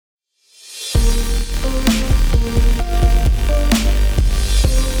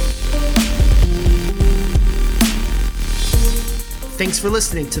Thanks for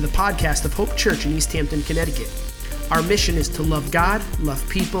listening to the podcast of Hope Church in East Hampton, Connecticut. Our mission is to love God, love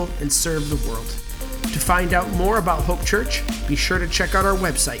people, and serve the world. To find out more about Hope Church, be sure to check out our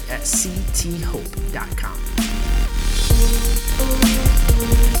website at cthope.com.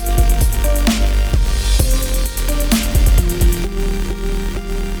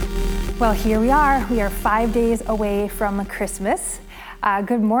 Well, here we are. We are 5 days away from Christmas.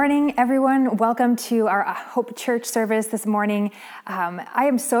 Good morning, everyone. Welcome to our Hope Church service this morning. I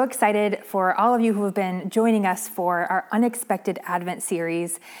am so excited for all of you who have been joining us for our Unexpected Advent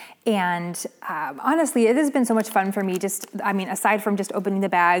series. And honestly, it has been so much fun for me, aside from just opening the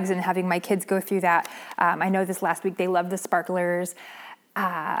bags and having my kids go through that. I know this last week they loved the sparklers.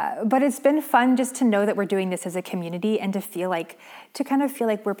 But it's been fun just to know that we're doing this as a community and to kind of feel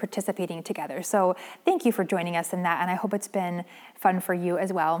like we're participating together. So thank you for joining us in that, and I hope it's been fun for you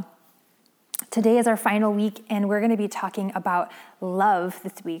as well. Today is our final week, and we're going to be talking about love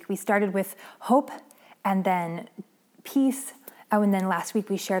this week. We started with hope, and then peace, and then last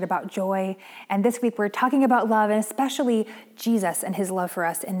week we shared about joy, and this week we're talking about love, and especially Jesus and his love for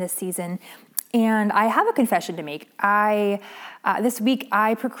us in this season. And I have a confession to make. This week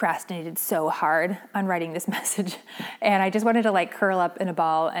I procrastinated so hard on writing this message, and I just wanted to curl up in a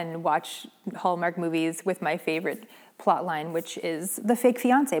ball and watch Hallmark movies with my favorite plot line, which is the fake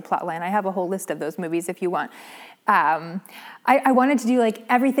fiance plot line. I have a whole list of those movies if you want. I wanted to do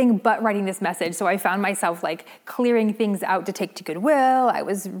everything but writing this message, so I found myself clearing things out to take to Goodwill. I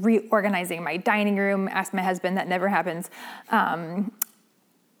was reorganizing my dining room. Asked my husband, that never happens.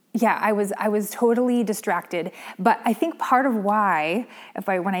 I was totally distracted, but I think part of why,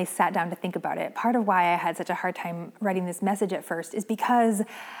 when I sat down to think about it, part of why I had such a hard time writing this message at first is because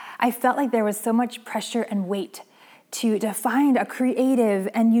I felt like there was so much pressure and weight to find a creative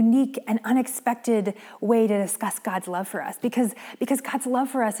and unique and unexpected way to discuss God's love for us, because God's love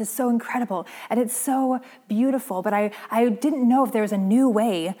for us is so incredible and it's so beautiful, but I didn't know if there was a new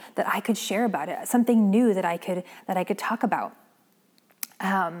way that I could share about it, something new that I could talk about.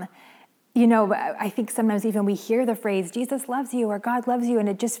 I think sometimes even we hear the phrase, Jesus loves you or God loves you, and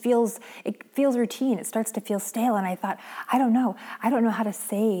it feels routine. It starts to feel stale. And I thought, I don't know how to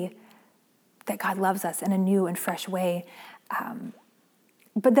say that God loves us in a new and fresh way.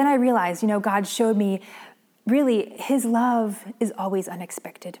 But then I realized, God showed me really his love is always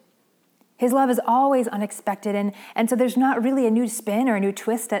unexpected. His love is always unexpected. And so there's not really a new spin or a new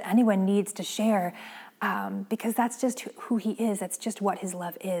twist that anyone needs to share. Because that's just who he is. That's just what his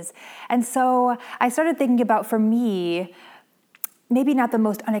love is. And so I started thinking about, for me, maybe not the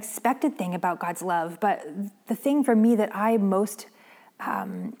most unexpected thing about God's love, but the thing for me that I most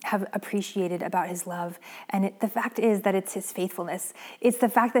have appreciated about his love. And the fact is that it's his faithfulness. It's the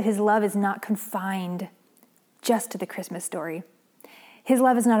fact that his love is not confined just to the Christmas story. His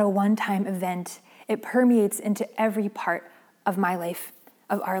love is not a one-time event. It permeates into every part of my life,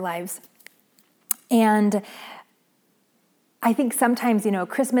 of our lives. And I think sometimes,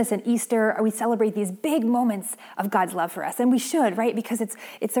 Christmas and Easter, we celebrate these big moments of God's love for us. And we should, right? Because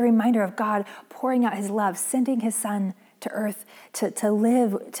it's a reminder of God pouring out his love, sending his son to earth to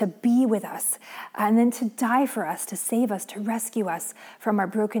live, to be with us, and then to die for us, to save us, to rescue us from our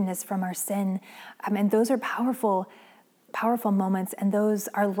brokenness, from our sin. And those are powerful, powerful moments, and those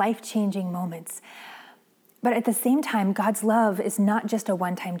are life-changing moments. But at the same time, God's love is not just a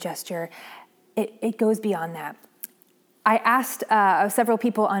one-time gesture. It goes beyond that. I asked several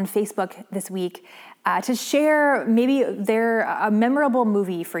people on Facebook this week to share maybe a memorable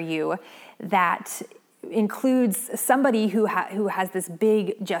movie for you that includes somebody who has this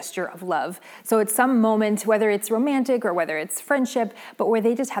big gesture of love. So it's some moment, whether it's romantic or whether it's friendship, but where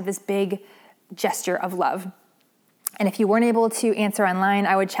they just have this big gesture of love. And if you weren't able to answer online,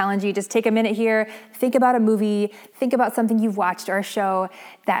 I would challenge you, just take a minute here, think about a movie, think about something you've watched or a show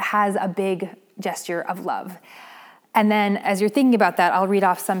that has a big gesture of love. And then as you're thinking about that, I'll read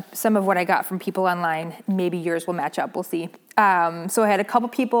off some of what I got from people online. Maybe yours will match up, we'll see. So I had a couple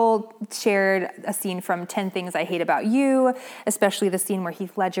people shared a scene from 10 Things I Hate About You, especially the scene where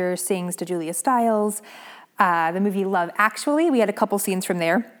Heath Ledger sings to Julia Stiles. The movie Love Actually, we had a couple scenes from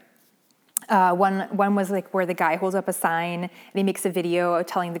there. One was where the guy holds up a sign and he makes a video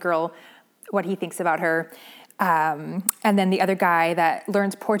telling the girl what he thinks about her. And then the other guy that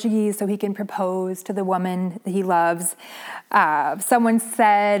learns Portuguese so he can propose to the woman that he loves. Someone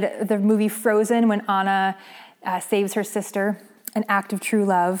said the movie Frozen, when Anna saves her sister, an act of true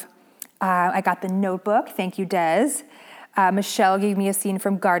love. I got The Notebook. Thank you, Des. Michelle gave me a scene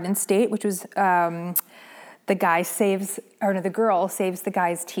from Garden State, which was the girl saves the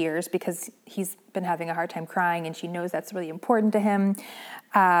guy's tears because he's been having a hard time crying, and she knows that's really important to him.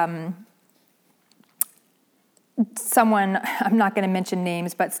 Someone, I'm not going to mention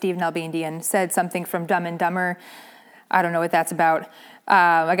names, but Steve Nalbandian said something from Dumb and Dumber. I don't know what that's about.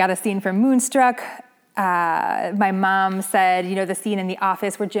 I got a scene from Moonstruck. My mom said, the scene in The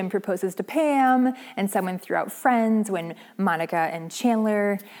Office where Jim proposes to Pam, and someone threw out Friends when Monica and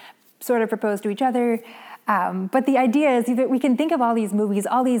Chandler sort of proposed to each other. But the idea is that we can think of all these movies,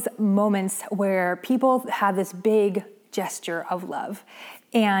 all these moments where people have this big gesture of love.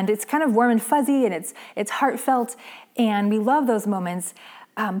 And it's kind of warm and fuzzy, and it's heartfelt, and we love those moments.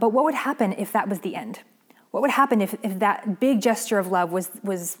 But what would happen if that was the end? What would happen if that big gesture of love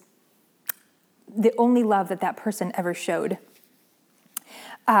was the only love that person ever showed?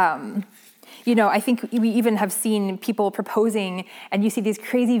 I think we even have seen people proposing, and you see these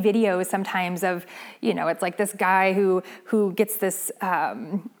crazy videos sometimes of, it's like this guy who gets this,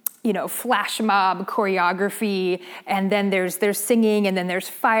 flash mob choreography, and then there's singing, and then there's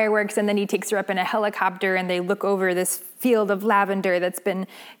fireworks, and then he takes her up in a helicopter, and they look over this field of lavender that's been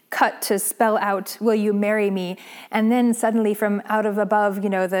cut to spell out, "Will you marry me?" And then suddenly from out of above,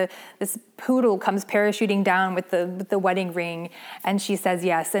 this poodle comes parachuting down with the wedding ring, and she says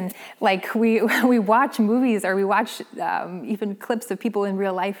yes. And like we watch movies, or we watch even clips of people in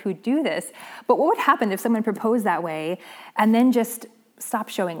real life who do this. But what would happen if someone proposed that way and then just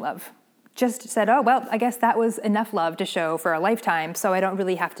stopped showing love? Just said, oh, well, I guess that was enough love to show for a lifetime, so I don't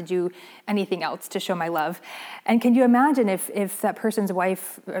really have to do anything else to show my love. And can you imagine if that person's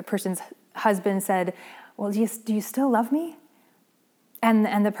wife, or person's husband said, well, do you still love me?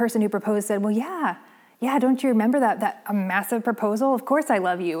 And the person who proposed said, well, yeah, don't you remember that massive proposal? Of course I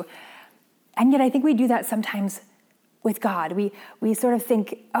love you. And yet I think we do that sometimes with God. We sort of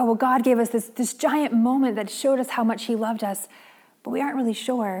think, oh, well, God gave us this giant moment that showed us how much he loved us, but we aren't really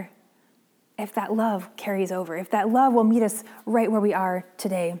sure if that love carries over, if that love will meet us right where we are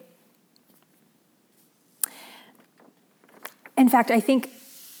today. In fact, I think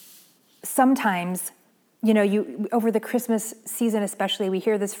sometimes, over the Christmas season especially, we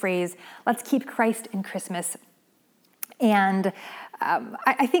hear this phrase, let's keep Christ in Christmas. And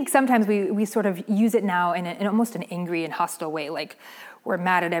I think sometimes we sort of use it now in almost an angry and hostile way, like we're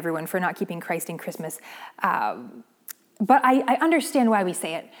mad at everyone for not keeping Christ in Christmas. But I understand why we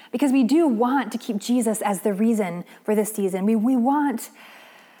say it, because we do want to keep Jesus as the reason for this season. We want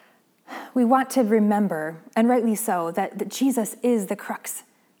to remember, and rightly so, that Jesus is the crux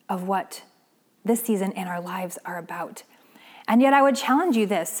of what this season and our lives are about. And yet I would challenge you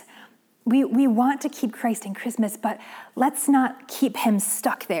this. We want to keep Christ in Christmas, but let's not keep him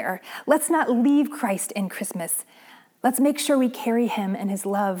stuck there. Let's not leave Christ in Christmas. Let's make sure we carry him and his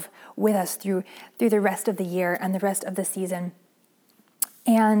love with us through the rest of the year and the rest of the season.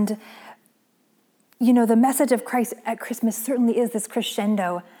 And, the message of Christ at Christmas certainly is this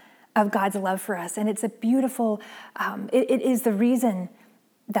crescendo of God's love for us. And it's a beautiful, it is the reason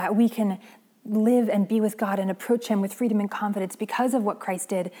that we can live and be with God and approach him with freedom and confidence because of what Christ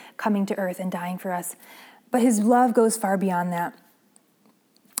did, coming to earth and dying for us. But his love goes far beyond that.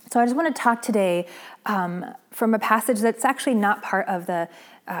 So I just want to talk today from a passage that's actually not part of the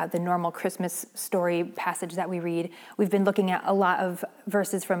normal Christmas story passage that we read. We've been looking at a lot of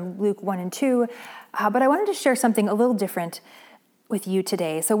verses from Luke 1 and 2, but I wanted to share something a little different with you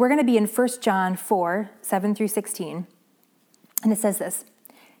today. So we're going to be in 1 John 4, 7 through 16, and it says this,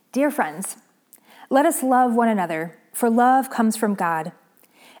 "Dear friends, let us love one another, for love comes from God.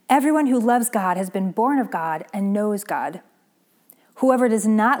 Everyone who loves God has been born of God and knows God. Whoever does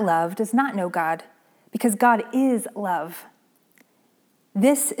not love does not know God, because God is love.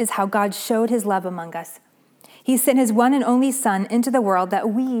 This is how God showed his love among us. He sent his one and only Son into the world that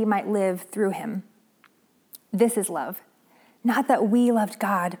we might live through him. This is love, not that we loved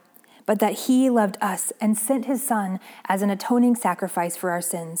God, but that he loved us and sent his Son as an atoning sacrifice for our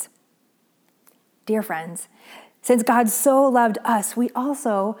sins. Dear friends, since God so loved us, we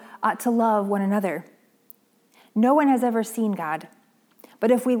also ought to love one another. No one has ever seen God.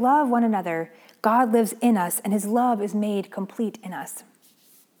 But if we love one another, God lives in us, and his love is made complete in us.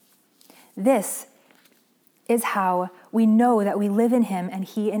 This is how we know that we live in him and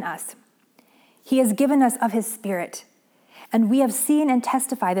he in us. He has given us of his Spirit, and we have seen and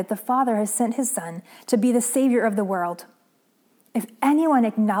testified that the Father has sent his Son to be the Savior of the world. If anyone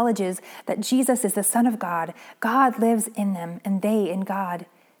acknowledges that Jesus is the Son of God, God lives in them, and they in God.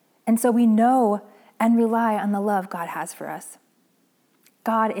 And so we know and rely on the love God has for us.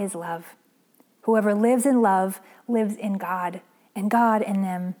 God is love. Whoever lives in love lives in God, and God in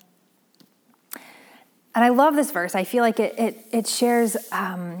them." And I love this verse. I feel like it shares,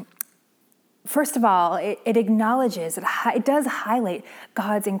 first of all, it acknowledges, it does highlight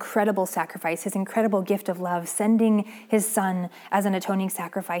God's incredible sacrifice, his incredible gift of love, sending his son as an atoning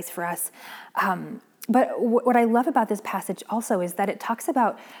sacrifice for us. But what I love about this passage also is that it talks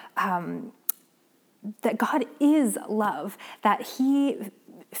about that God is love, that he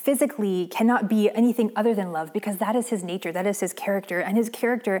physically cannot be anything other than love, because that is his nature, that is his character, and his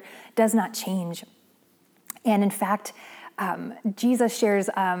character does not change. And in fact, Jesus shares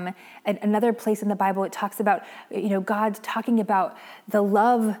another place in the Bible. It talks about, God talking about the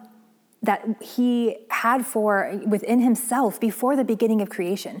love that he had within himself before the beginning of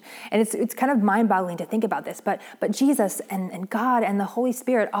creation. And it's kind of mind-boggling to think about this, but Jesus and God and the Holy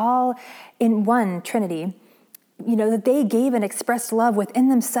Spirit, all in one Trinity, that they gave and expressed love within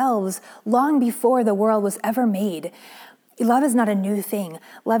themselves long before the world was ever made. Love is not a new thing.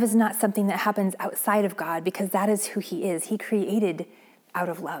 Love is not something that happens outside of God, because that is who he is. He created out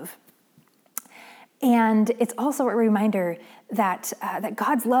of love. And it's also a reminder that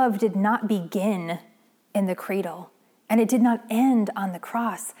God's love did not begin in the cradle, and it did not end on the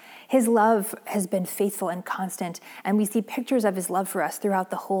cross. His love has been faithful and constant, and we see pictures of his love for us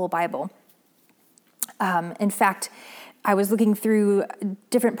throughout the whole Bible. In fact, I was looking through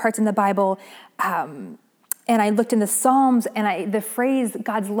different parts in the Bible, and I looked in the Psalms, and the phrase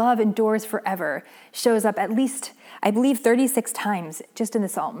 "God's love endures forever" shows up at least, I believe, 36 times just in the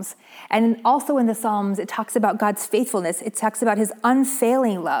Psalms. And also in the Psalms, it talks about God's faithfulness. It talks about his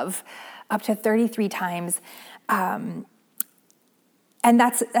unfailing love up to 33 times. And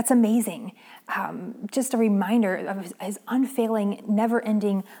that's amazing. Just a reminder of his unfailing,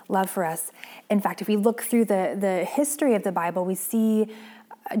 never-ending love for us. In fact, if we look through the history of the Bible, we see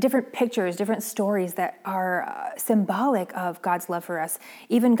different pictures, different stories that are symbolic of God's love for us.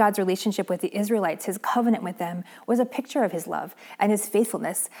 Even God's relationship with the Israelites, his covenant with them, was a picture of his love and his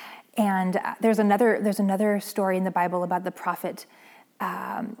faithfulness. And there's another story in the Bible about the prophet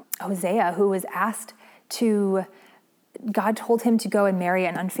Hosea, who was asked God told him to go and marry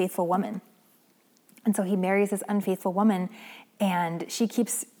an unfaithful woman. And so he marries this unfaithful woman, and she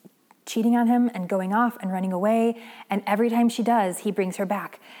keeps cheating on him and going off and running away. And every time she does, he brings her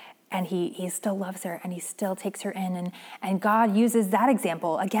back, and he still loves her, and he still takes her in. And God uses that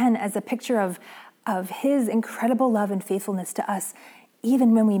example again as a picture of his incredible love and faithfulness to us,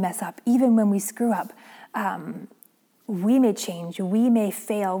 even when we mess up, even when we screw up. We may change, we may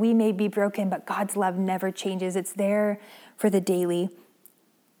fail, we may be broken, but God's love never changes. It's there for the daily,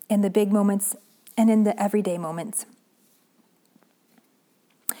 in the big moments, and in the everyday moments.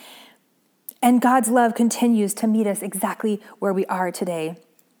 And God's love continues to meet us exactly where we are today.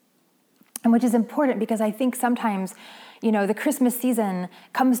 And which is important, because I think sometimes, the Christmas season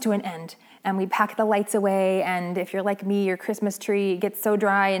comes to an end, and we pack the lights away, and if you're like me, your Christmas tree gets so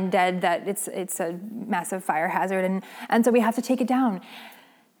dry and dead that it's a massive fire hazard, and so we have to take it down.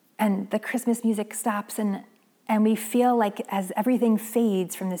 And the Christmas music stops, and we feel like as everything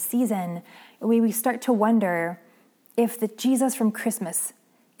fades from the season, we start to wonder if the Jesus from Christmas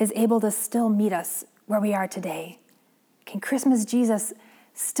is able to still meet us where we are today. Can Christmas Jesus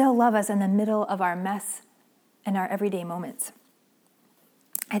still love us in the middle of our mess and our everyday moments?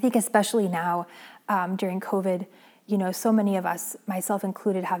 I think especially now during COVID, so many of us, myself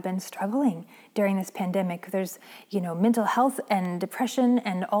included, have been struggling during this pandemic. There's, mental health and depression,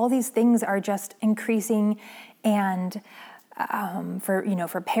 and all these things are just increasing. And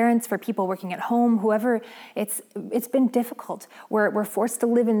for parents, for people working at home, whoever, it's been difficult. We're forced to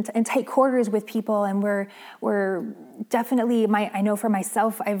live in tight quarters with people, and we're definitely, I know for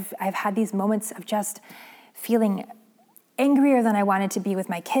myself, I've had these moments of just feeling angrier than I wanted to be with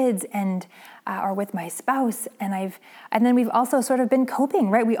my kids and or with my spouse, and then we've also sort of been coping,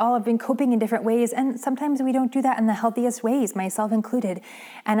 right? We all have been coping in different ways, and sometimes we don't do that in the healthiest ways, myself included.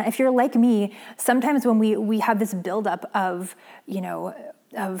 And if you're like me, sometimes when we have this buildup of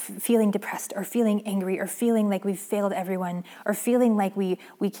feeling depressed or feeling angry or feeling like we've failed everyone or feeling like we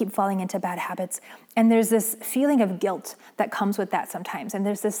keep falling into bad habits, and there's this feeling of guilt that comes with that sometimes, and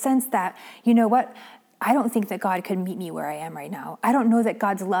there's this sense that, I don't think that God could meet me where I am right now. I don't know that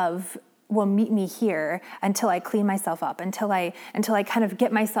God's love will meet me here until I clean myself up, until I kind of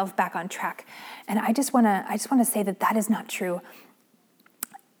get myself back on track. And I just want to say that is not true.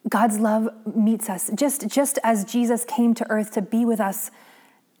 God's love meets us just as Jesus came to earth to be with us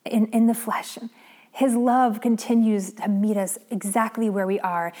in the flesh. His love continues to meet us exactly where we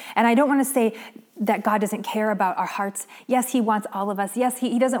are. And I don't want to say that God doesn't care about our hearts. Yes, he wants all of us. Yes,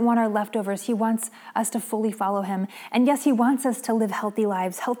 he doesn't want our leftovers. He wants us to fully follow him. And yes, he wants us to live healthy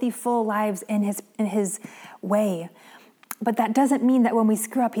lives, healthy, full lives in his way. But that doesn't mean that when we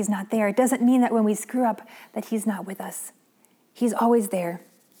screw up, he's not there. It doesn't mean that when we screw up, that he's not with us. He's always there.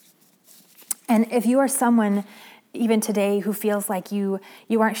 And if you are someone even today who feels like you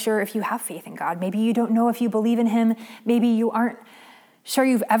aren't sure if you have faith in God, maybe you don't know if you believe in him, maybe you aren't sure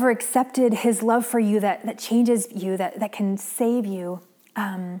you've ever accepted his love for you that changes you, that can save you.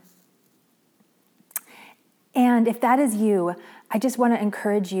 And if that is you, I just want to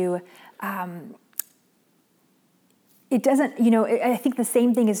encourage you. It doesn't, I think the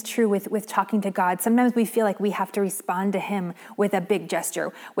same thing is true with talking to God. Sometimes we feel like we have to respond to him with a big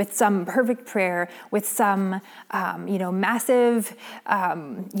gesture, with some perfect prayer, with some, massive,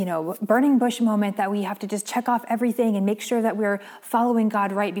 burning bush moment that we have to just check off everything and make sure that we're following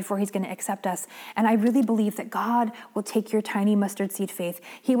God right before he's going to accept us. And I really believe that God will take your tiny mustard seed faith.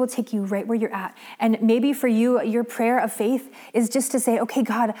 He will take you right where you're at. And maybe for you, your prayer of faith is just to say, okay,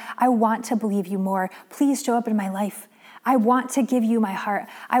 God, I want to believe you more. Please show up in my life. I want to give you my heart.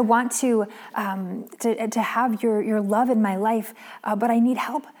 I want to have your love in my life, but I need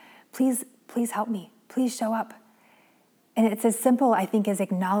help. Please help me. Please show up. And it's as simple, I think, as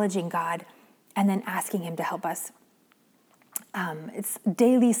acknowledging God and then asking him to help us. It's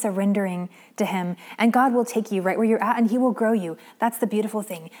daily surrendering to him, and God will take you right where you're at, and he will grow you. That's the beautiful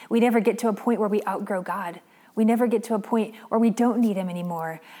thing. We never get to a point where we outgrow God. We never get to a point where we don't need him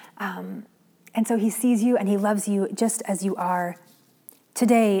anymore. And so he sees you and he loves you just as you are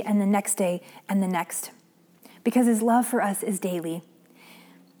today and the next day and the next. Because his love for us is daily.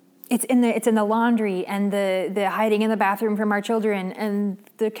 It's in the laundry and the hiding in the bathroom from our children and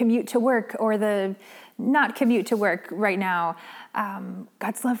the commute to work or the not commute to work right now.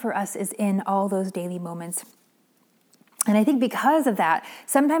 God's love for us is in all those daily moments. And I think because of that,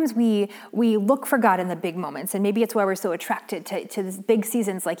 sometimes we look for God in the big moments, and maybe it's why we're so attracted to these big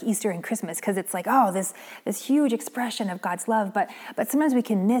seasons like Easter and Christmas, because it's like, oh, this huge expression of God's love. But sometimes we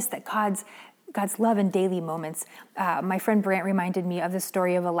can miss that God's love in daily moments. My friend Brant reminded me of the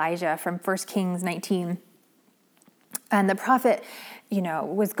story of Elijah from 1 Kings 19. And the prophet,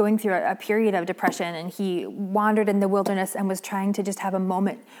 was going through a period of depression, and he wandered in the wilderness and was trying to just have a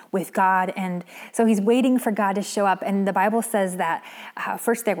moment with God. And so he's waiting for God to show up. And the Bible says that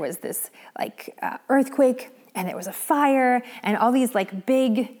first there was this earthquake, and there was a fire, and all these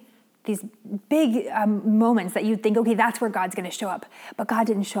big moments that you'd think, okay, that's where God's going to show up. But God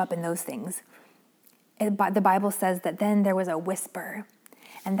didn't show up in those things. But the Bible says that then there was a whisper.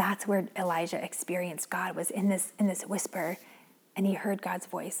 And that's where Elijah experienced God, was in this whisper, and he heard God's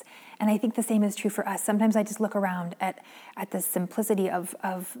voice. And I think the same is true for us. Sometimes I just look around at the simplicity of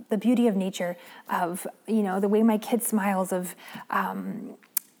the beauty of nature, of the way my kid smiles, of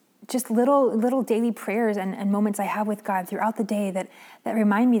just little daily prayers and moments I have with God throughout the day that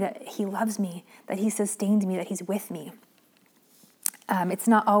remind me that he loves me, that he sustains me, that he's with me. It's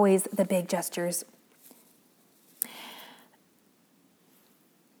not always the big gestures.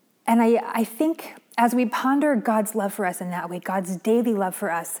 And I think as we ponder God's love for us in that way, God's daily love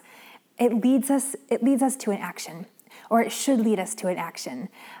for us, it leads us to an action, or it should lead us to an action.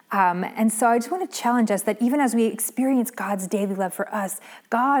 And so I just want to challenge us that even as we experience God's daily love for us,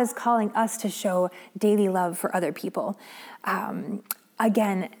 God is calling us to show daily love for other people.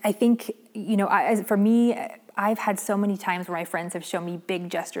 Again, I think, for me, I've had so many times where my friends have shown me big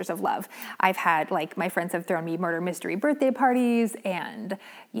gestures of love. I've had, my friends have thrown me murder mystery birthday parties and,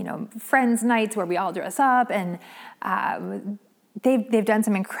 friends nights where we all dress up, and they've done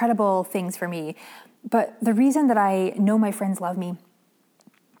some incredible things for me. But the reason that I know my friends love me,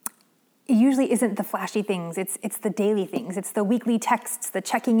 it usually isn't the flashy things. It's the daily things. It's the weekly texts, the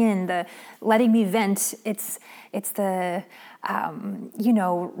checking in, the letting me vent. It's the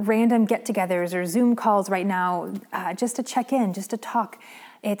random get-togethers or Zoom calls right now, just to check in, just to talk.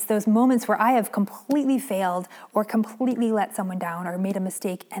 It's those moments where I have completely failed or completely let someone down or made a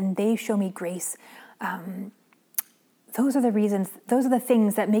mistake, and they show me grace. Those are the reasons. Those are the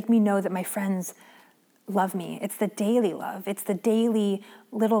things that make me know that my friends love me. It's the daily love. It's the daily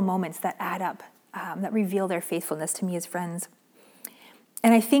little moments that add up, that reveal their faithfulness to me as friends.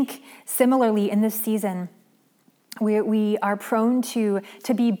 And I think similarly in this season, we are prone to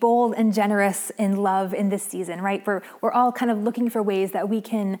be bold and generous in love in this season, right? We're all kind of looking for ways that we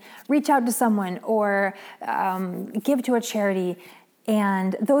can reach out to someone or give to a charity.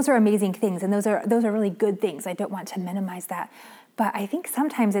 And those are amazing things, and those are really good things. I don't want to minimize that. But I think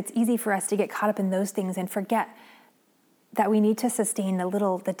sometimes it's easy for us to get caught up in those things and forget that we need to sustain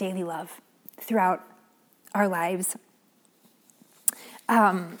the daily love throughout our lives.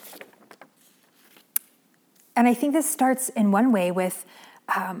 And I think this starts in one way with,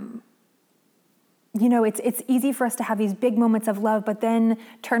 it's easy for us to have these big moments of love, but then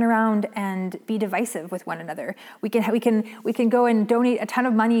turn around and be divisive with one another. We can go and donate a ton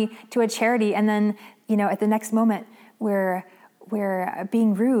of money to a charity, and then at the next moment we're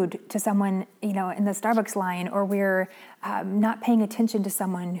being rude to someone in the Starbucks line, or we're not paying attention to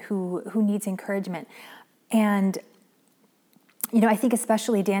someone who needs encouragement. And I think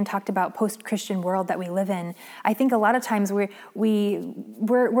especially Dan talked about post-Christian world that we live in. I think a lot of times we're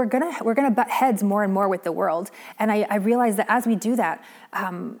gonna butt heads more and more with the world, and I realize that as we do that,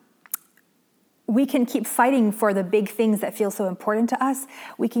 we can keep fighting for the big things that feel so important to us.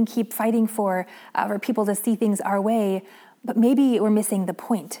 We can keep fighting for people to see things our way, but maybe we're missing the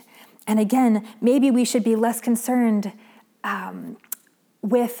point. And again, maybe we should be less concerned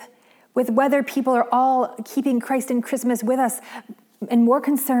with whether people are all keeping Christ in Christmas with us, and more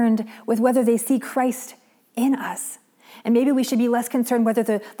concerned with whether they see Christ in us. And maybe we should be less concerned whether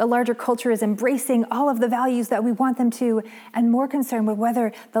the larger culture is embracing all of the values that we want them to, and more concerned with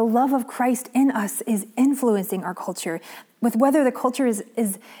whether the love of Christ in us is influencing our culture, with whether the culture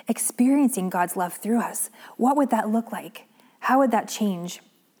is experiencing God's love through us. What would that look like? How would that change?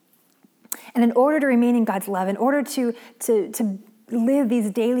 And in order to remain in God's love, in order to live these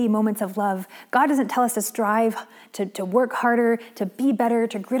daily moments of love, God doesn't tell us to strive, to work harder, to be better,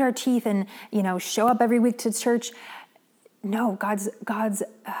 to grit our teeth and show up every week to church. No, God's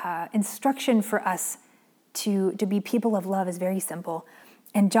instruction for us to be people of love is very simple.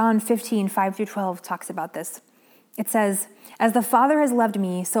 And John 15:5-12 talks about this. It says, "As the Father has loved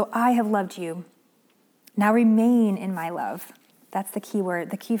me, so I have loved you. Now remain in my love." That's the key word,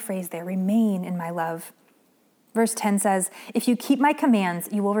 the key phrase there, remain in my love. Verse 10 says, "If you keep my commands,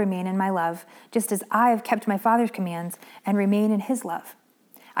 you will remain in my love, just as I have kept my Father's commands and remain in his love.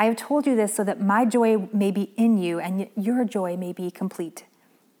 I have told you this so that my joy may be in you and your joy may be complete.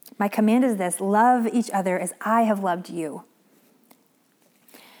 My command is this: love each other as I have loved you."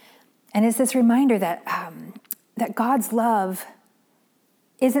 And it's this reminder that God's love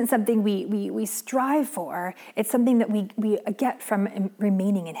isn't something we strive for. It's something that we get from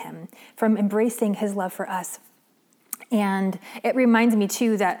remaining in him, from embracing his love for us. And it reminds me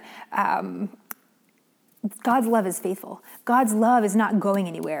too that God's love is faithful. God's love is not going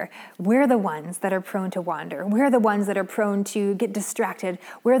anywhere. We're the ones that are prone to wander. We're the ones that are prone to get distracted.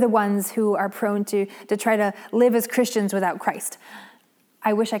 We're the ones who are prone to try to live as Christians without Christ.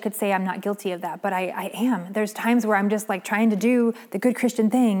 I wish I could say I'm not guilty of that, but I am. There's times where I'm just like trying to do the good Christian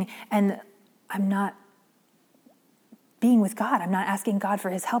thing, and I'm not being with God. I'm not asking God for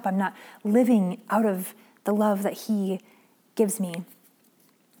his help. I'm not living out of the love that he gives me.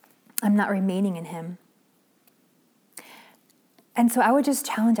 I'm not remaining in him. And so I would just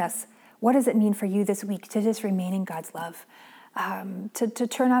challenge us, what does it mean for you this week to just remain in God's love? To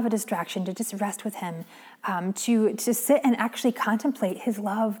turn off a distraction, to just rest with him, to sit and actually contemplate his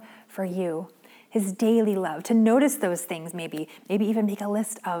love for you, his daily love, to notice those things, maybe even make a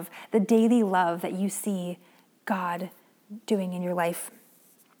list of the daily love that you see God doing in your life.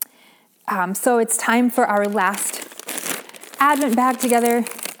 So it's time for our last Advent bag together.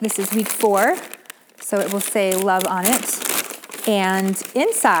 This is week 4, so it will say love on it. And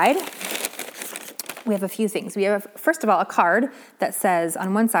inside, we have a few things. We have, first of all, a card that says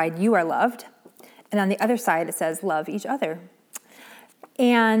on one side, "You are loved," and on the other side, it says, "Love each other."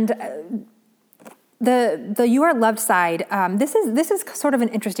 And the "You are loved" side, this is sort of an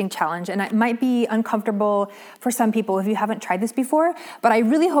interesting challenge, and it might be uncomfortable for some people if you haven't tried this before, but I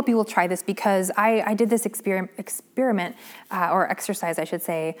really hope you will try this, because I did this experiment, or exercise, I should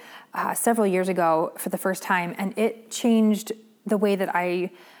say, several years ago for the first time, and it changed the way that I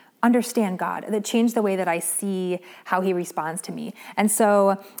understand God. That changed the way that I see how he responds to me. And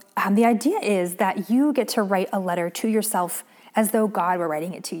so the idea is that you get to write a letter to yourself as though God were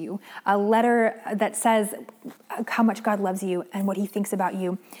writing it to you. A letter that says how much God loves you and what he thinks about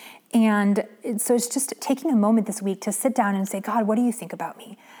you. And so it's just taking a moment this week to sit down and say, "God, what do you think about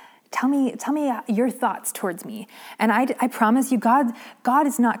me? Tell me your thoughts towards me." And I promise you, God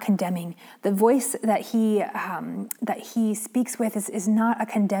is not condemning. The voice that he speaks with is not a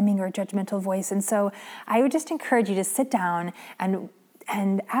condemning or judgmental voice. And so I would just encourage you to sit down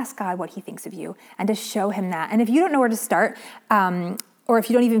and ask God what he thinks of you, and to show him that. And if you don't know where to start, or if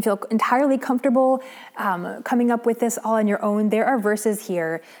you don't even feel entirely comfortable coming up with this all on your own, there are verses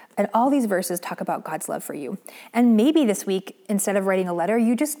here, and all these verses talk about God's love for you. And maybe this week, instead of writing a letter,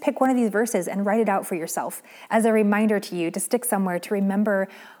 you just pick one of these verses and write it out for yourself as a reminder to you to stick somewhere to remember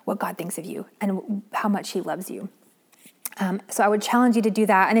what God thinks of you and how much he loves you. So I would challenge you to do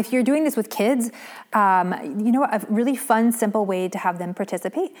that. And if you're doing this with kids, a really fun, simple way to have them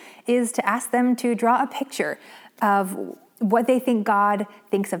participate is to ask them to draw a picture of what they think God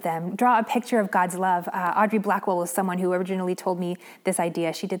thinks of them. Draw a picture of God's love. Audrey Blackwell was someone who originally told me this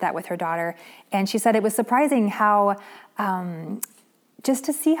idea. She did that with her daughter. And she said it was surprising how, just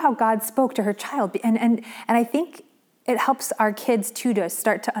to see how God spoke to her child. And I think it helps our kids too to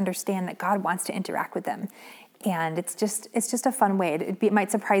start to understand that God wants to interact with them. And it's just a fun way. It might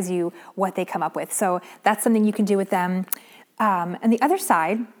surprise you what they come up with. So that's something you can do with them. And the other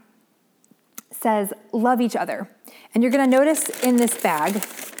side says, love each other. And you're going to notice in this bag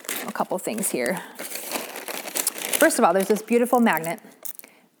a couple things here. First of all, there's this beautiful magnet.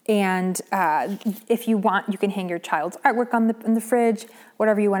 And if you want, you can hang your child's artwork in the fridge,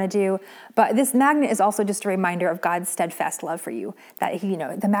 whatever you want to do. But this magnet is also just a reminder of God's steadfast love for you. That,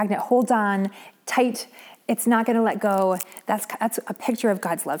 the magnet holds on tight. It's not going to let go. That's a picture of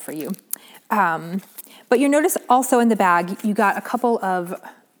God's love for you. But you'll notice also in the bag, you got a couple of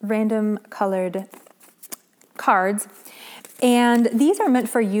random colored cards. And these are meant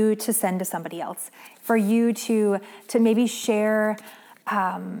for you to send to somebody else, for you to maybe share.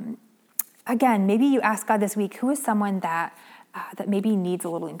 Again, maybe you ask God this week, who is someone that maybe needs a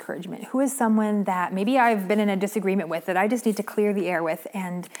little encouragement? Who is someone that maybe I've been in a disagreement with that I just need to clear the air with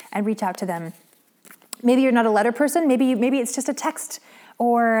and reach out to them? Maybe you're not a letter person. Maybe it's just a text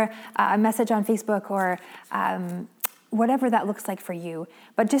or a message on Facebook or whatever that looks like for you.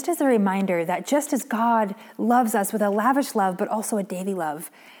 But just as a reminder that just as God loves us with a lavish love, but also a daily love,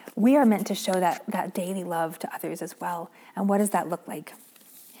 we are meant to show that daily love to others as well. And what does that look like?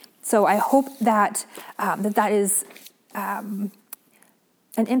 So I hope that that is an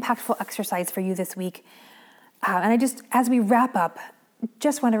impactful exercise for you this week. And I just, as we wrap up,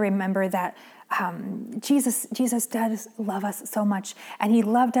 just want to remember that Jesus does love us so much, and he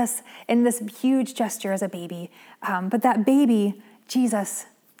loved us in this huge gesture as a baby. But that baby, Jesus,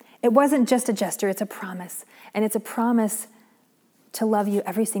 it wasn't just a gesture, it's a promise. And it's a promise to love you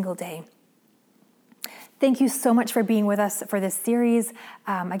every single day. Thank you so much for being with us for this series.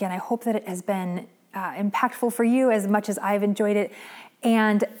 Again, I hope that it has been impactful for you as much as I've enjoyed it.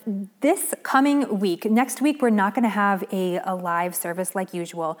 And this coming week, next week, we're not going to have a live service like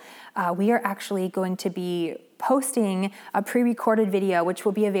usual. We are actually going to be posting a pre-recorded video, which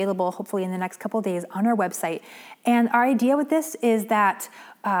will be available hopefully in the next couple of days on our website. And our idea with this is that,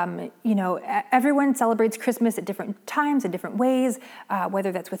 everyone celebrates Christmas at different times, in different ways,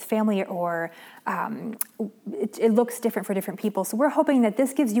 whether that's with family or it looks different for different people. So we're hoping that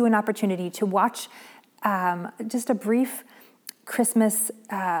this gives you an opportunity to watch just a brief Christmas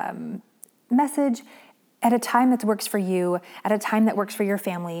message at a time that works for you, at a time that works for your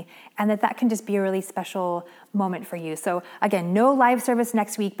family, and that can just be a really special moment for you. So again, no live service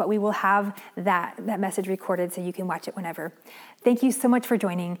next week, but we will have that message recorded so you can watch it whenever. Thank you so much for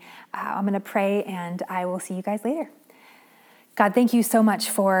joining. I'm going to pray, and I will see you guys later. God, thank you so much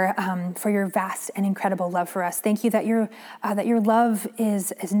for your vast and incredible love for us. Thank you that your love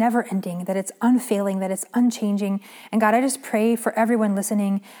is never ending, that it's unfailing, that it's unchanging. And God, I just pray for everyone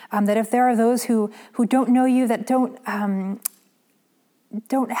listening that if there are those who don't know you, that don't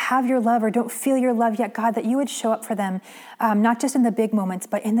have your love or don't feel your love yet, God, that you would show up for them, not just in the big moments,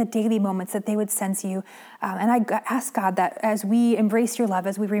 but in the daily moments, that they would sense you. And I ask, God, that as we embrace your love,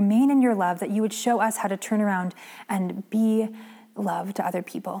 as we remain in your love, that you would show us how to turn around and be love to other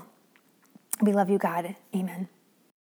people. We love you, God. Amen.